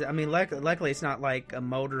happens. I mean, luckily it's not like a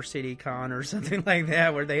Motor City Con or something like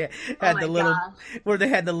that where they had the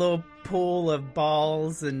little pool of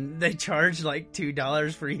balls and they charged like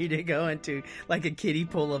 $2 for you to go into like a kiddie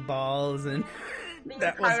pool of balls, and the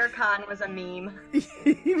entire con was a meme.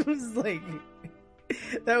 It was like,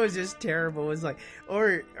 that was just terrible. It was like,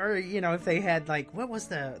 or you know, if they had like, what was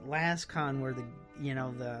the last con where the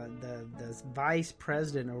vice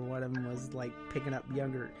president or one of them was like picking up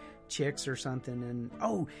younger chicks or something, and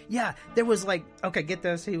oh yeah, there was like, okay, get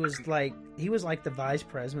this, he was like the vice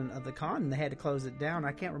president of the con, and they had to close it down.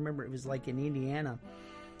 I can't remember, it was like in Indiana,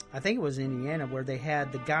 I think it was Indiana, where they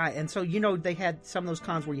had the guy, and so, you know, they had some of those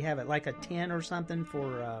cons where you have it like a tent or something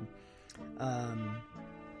for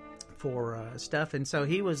stuff, and so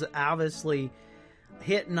he was obviously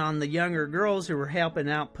hitting on the younger girls who were helping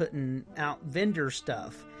out, putting out vendor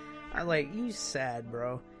stuff. I like, you sad,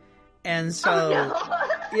 bro. And so,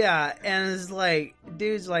 yeah, and it's like,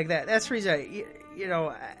 dudes like that. That's the reason,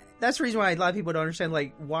 that's the reason why a lot of people don't understand,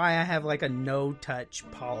 like, why I have, like, a no-touch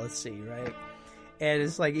policy, right? And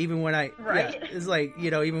it's like, even when it's like, you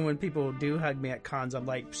know, even when people do hug me at cons, I'm,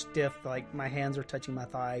 like, stiff, like, my hands are touching my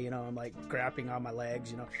thigh, you know, I'm, like, grabbing on my legs,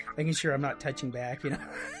 you know, making sure I'm not touching back, you know.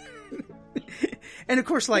 And of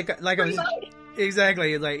course, like I was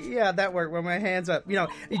exactly like, yeah, that worked. When my hands up, you know,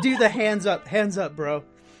 you do the hands up, bro.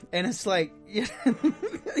 And it's like, you know,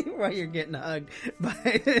 while you're getting hugged,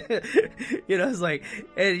 but you know, it's like,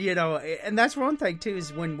 and you know, and that's one thing too,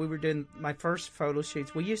 is when we were doing my first photo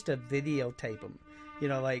shoots, we used to videotape them.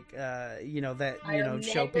 like that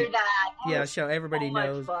show people. That show everybody so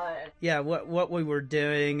knows what we were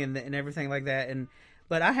doing and everything like that.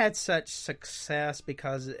 But I had such success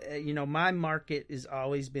because my market has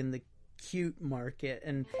always been the cute market,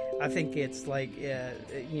 and I think it's like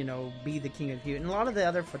be the king of cute. And a lot of the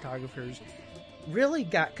other photographers really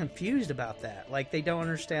got confused about that. Like, they don't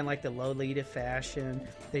understand like the Lolita fashion.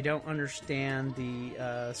 They don't understand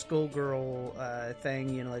the schoolgirl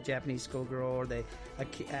thing, the Japanese schoolgirl, or the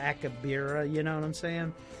Akabira, you know what I'm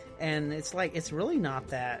saying? And it's like, it's really not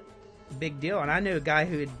that big deal. And I knew a guy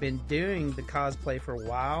who had been doing the cosplay for a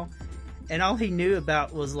while, and all he knew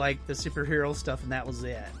about was like the superhero stuff, and that was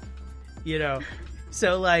it.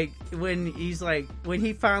 So like when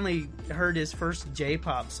he finally heard his first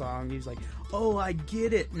J-pop song, he was like, "Oh, I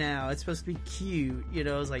get it now. It's supposed to be cute."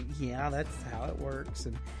 I was like, "Yeah, that's how it works,"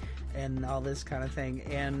 and all this kind of thing.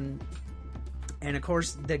 And of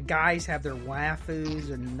course, the guys have their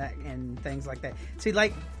waifus and things like that. See,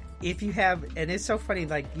 like, if you have, and it's so funny,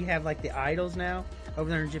 like, you have like the idols now over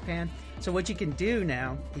there in Japan. So what you can do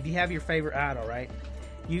now, if you have your favorite idol, right?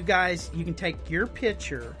 You can take your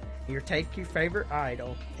picture. Take your favorite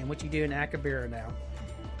idol, and what you do in Akabira now,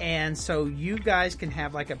 and so you guys can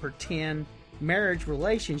have like a pretend marriage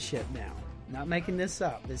relationship now. Not making this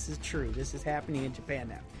up. This is true. This is happening in Japan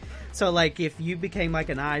now. So like, if you became like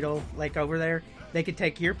an idol, like over there, they could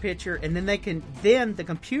take your picture, and then then the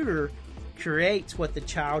computer creates what the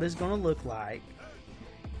child is going to look like,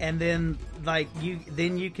 and then like you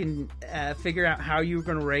can figure out how you're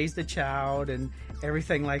going to raise the child and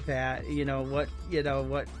everything like that.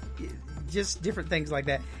 Just different things like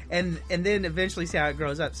that, and then eventually see how it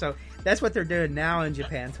grows up. So that's what they're doing now in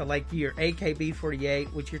Japan. So like your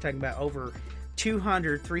AKB48, which you're talking about, over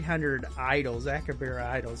 200, 300 idols, Akabira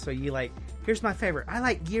idols. So you like, here's my favorite. I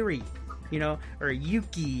like Yuri, or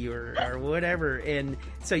Yuki, or whatever. And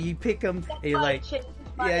so you pick them, and you're like,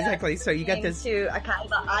 yeah, exactly. So you got this to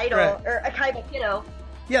Akaiba idol, right, or Akaiba Kiddo.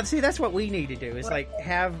 Yeah, see, that's what we need to do. Is like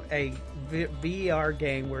have a VR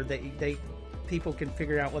game where they people can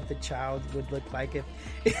figure out what the child would look like if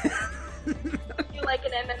do like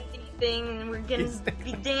an MMD thing, and we're gonna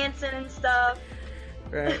be dancing and stuff.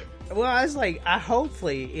 Right. Well, I was like,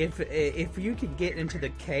 hopefully, if you could get into the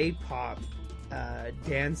K-pop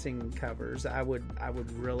dancing covers, I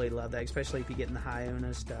would really love that, especially if you get in the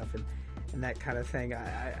Hyuna stuff and that kind of thing.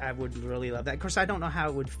 I would really love that. Of course, I don't know how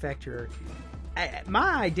it would affect your.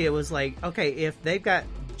 My idea was like, okay, if they've got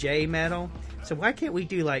J metal, so why can't we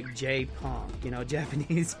do like J punk,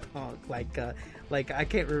 Japanese punk, like I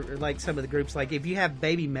can't like some of the groups, like if you have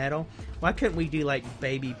baby metal, why couldn't we do like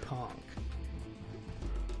baby punk?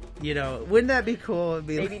 Wouldn't that be cool? It'd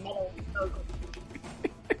be baby like, metal.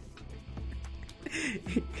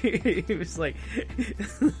 It was like,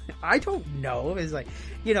 I don't know. It was like,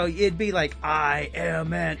 it'd be like, I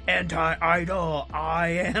am an anti-idol. I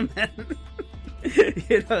am an.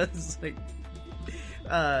 It's like,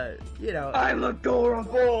 I'm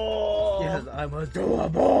adorable. Yes, I'm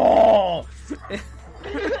adorable.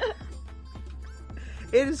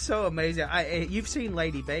 It is so amazing. You've seen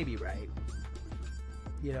Lady Baby, right?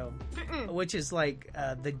 Which is like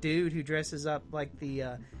the dude who dresses up like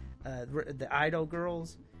the idol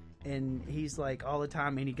girls, and he's like all the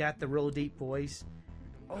time, and he got the real deep voice.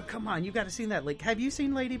 Oh, come on, you got to see that. Like, have you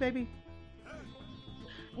seen Lady Baby?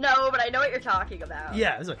 No, but I know what you're talking about.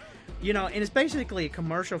 Yeah, it's like, and it's basically a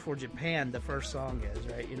commercial for Japan. The first song is,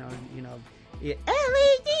 right. Yeah,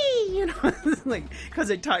 LED. Like, because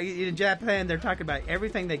in Japan they're talking about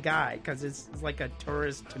everything they got, because it's like a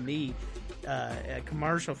tourist, to me, a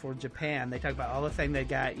commercial for Japan. They talk about all the thing they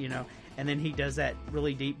got, and then he does that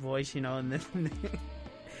really deep voice, and then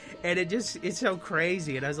and it's so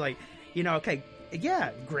crazy. And I was like, okay,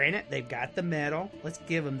 yeah, granted they've got the metal, let's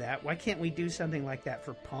give them that. Why can't we do something like that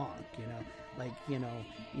for punk? Like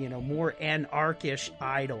more anarchish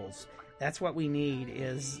idols. That's what we need,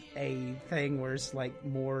 is a thing where it's like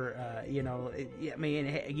more, I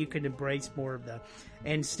mean, you could embrace more of the,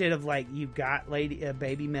 instead of like, you've got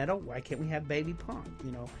baby metal, why can't we have baby punk?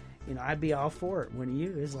 I'd be all for it. When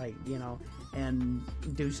you is like, and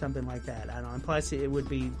do something like that. I don't know. And plus, it would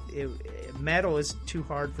be metal is too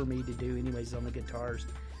hard for me to do, anyways, on the guitars.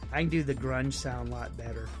 I can do the grunge sound a lot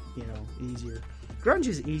better, easier. Grunge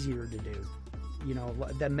is easier to do.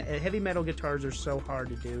 The heavy metal guitars are so hard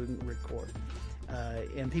to do and record.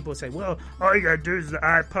 And people say, well, all you gotta do is the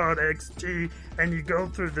iPod XT and you go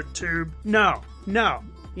through the tube. No.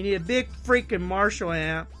 You need a big freaking Marshall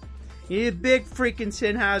amp. You need a big freaking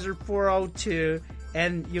Sennheiser 402,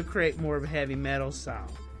 and you'll create more of a heavy metal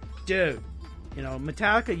sound. Dude,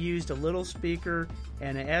 Metallica used a little speaker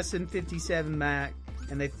and an SM57 Mac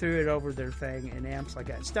and they threw it over their thing and amps like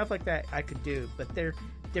that. Stuff like that I could do, but they're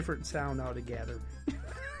different sound altogether.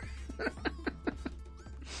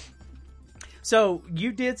 So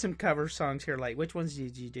you did some cover songs here lately. Which ones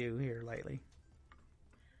did you do here lately?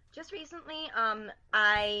 Just recently,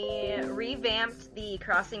 I revamped the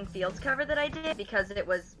Crossing Fields cover that I did because it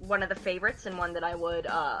was one of the favorites and one that I would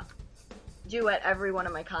do at every one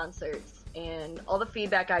of my concerts. And all the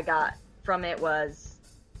feedback I got from it was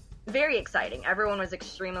very exciting. Everyone was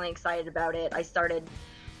extremely excited about it. I started...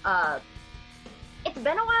 it's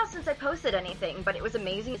been a while since I posted anything, but it was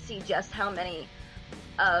amazing to see just how many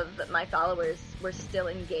of my followers were still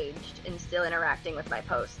engaged and still interacting with my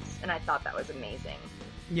posts, and I thought that was amazing.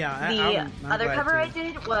 Yeah, the other cover I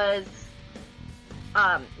did was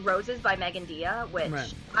Roses by Megan Dia,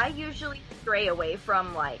 which I usually stray away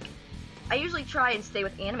from. Like, I usually try and stay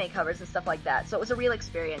with anime covers and stuff like that, so it was a real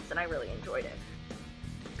experience, and I really enjoyed it.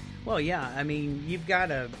 Well, yeah, I mean, you've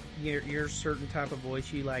got your certain type of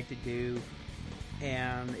voice you like to do,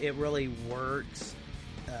 and it really works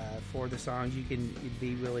for the songs. You can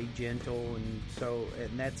be really gentle, and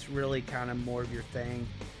that's really kind of more of your thing.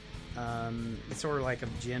 It's sort of like a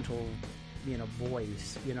gentle,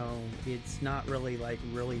 voice. It's not really like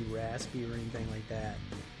really raspy or anything like that.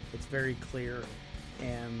 It's very clear,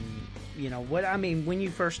 and when you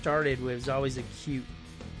first started, it was always the cute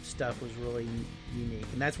stuff was really unique,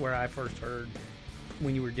 and that's where I first heard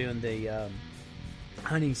when you were doing the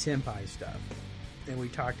Honey Senpai stuff, and we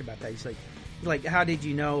talked about that. He's like, how did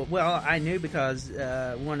you know? Well, I knew because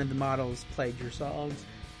one of the models played your songs,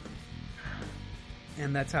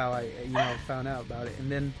 and that's how I found out about it.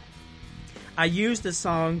 And then I used the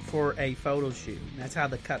song for a photo shoot. That's how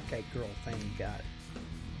the Cupcake Girl thing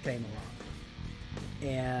came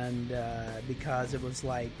along, and because it was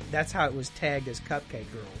like that's how it was tagged as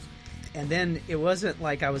Cupcake Girls. And then it wasn't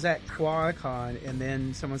like I was at QuadCon, and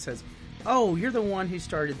then someone says, "Oh, you're the one who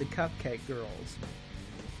started the Cupcake Girls."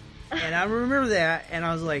 And I remember that, and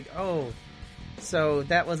I was like, oh, so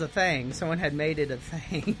that was a thing. Someone had made it a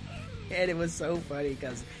thing. And it was so funny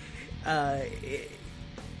because,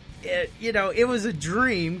 it was a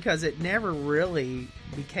dream because it never really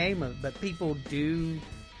became but people do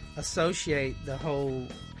associate the whole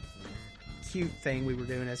cute thing we were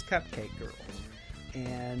doing as Cupcake Girls.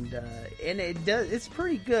 And it's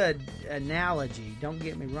pretty good analogy. Don't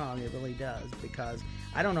get me wrong, it really does, because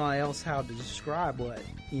I don't know how to describe what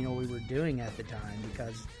we were doing at the time,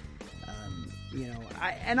 because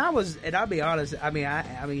I'll be honest.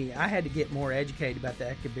 I had to get more educated about the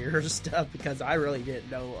Akabira stuff because I really didn't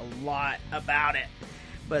know a lot about it.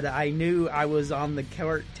 But I knew I was on the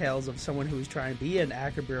coattails of someone who was trying to be an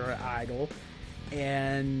Akabira idol,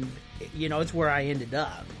 and it's where I ended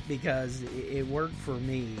up because it worked for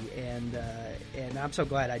me, and I'm so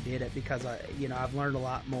glad I did it because I've learned a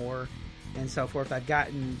lot more and so forth. I've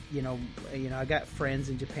gotten I got friends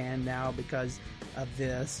in Japan now because of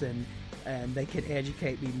this, and they can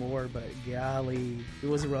educate me more. But golly, it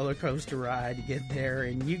was a roller coaster ride to get there,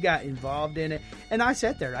 and you got involved in it. And I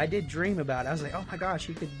sat there, I did dream about it. I was like, oh my gosh,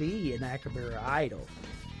 you could be an Akabira idol.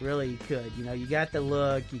 Really, you could. You got the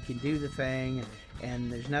look, you can do the thing, and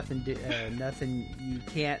there's nothing you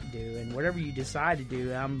can't do. And whatever you decide to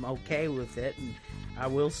do, I'm okay with it, and I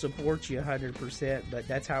will support you 100%. But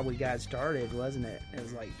that's how we got started, wasn't it? It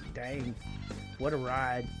was like, dang, what a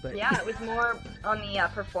ride! But yeah, it was more on the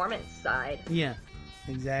performance side. Yeah,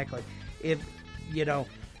 exactly. If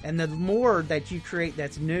and the more that you create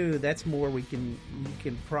that's new, that's more you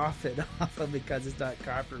can profit off of because it's not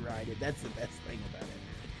copyrighted. That's the best thing about it.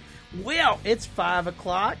 Well, it's 5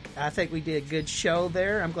 o'clock. I think we did a good show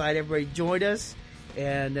there. I'm glad everybody joined us.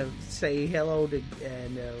 And say hello to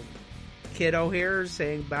Kiddo here,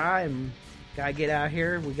 saying bye. And gotta get out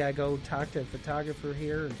here. We gotta go talk to a photographer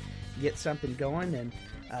here and get something going. And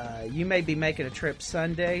you may be making a trip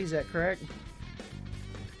Sunday. Is that correct?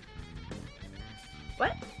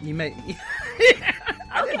 What? You may.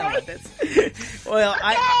 I okay. didn't know about this. Well,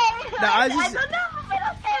 okay. I don't know, but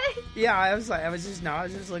okay. Yeah, I was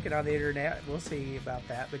just looking on the internet. We'll see about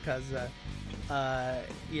that because,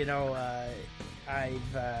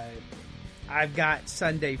 I've got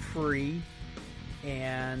Sunday free,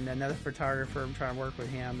 and another photographer. I'm trying to work with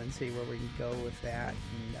him and see where we can go with that.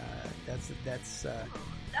 And that's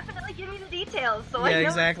definitely give me the details. So yeah, I know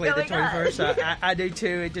exactly. The what's going 21st. I do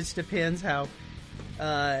too. It just depends how.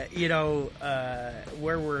 Where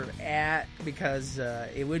we're at, because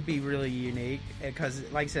it would be really unique. Because,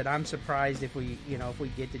 like I said, I'm surprised if we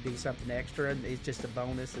get to do something extra. It's just a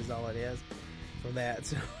bonus, is all it is for that.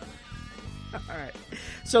 So, all right.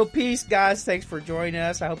 So, peace, guys. Thanks for joining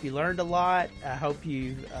us. I hope you learned a lot. I hope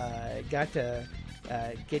you got to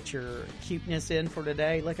get your cuteness in for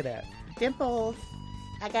today. Look at that. Dimples.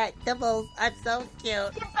 I got dimples. I'm so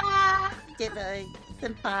cute. Simba!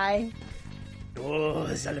 Senpai. Oh,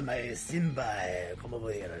 salame Simba. Come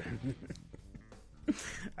over here.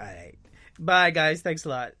 All right. Bye, guys. Thanks a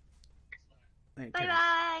lot.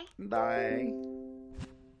 Bye-bye. Bye.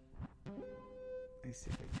 Let me see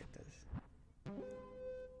if I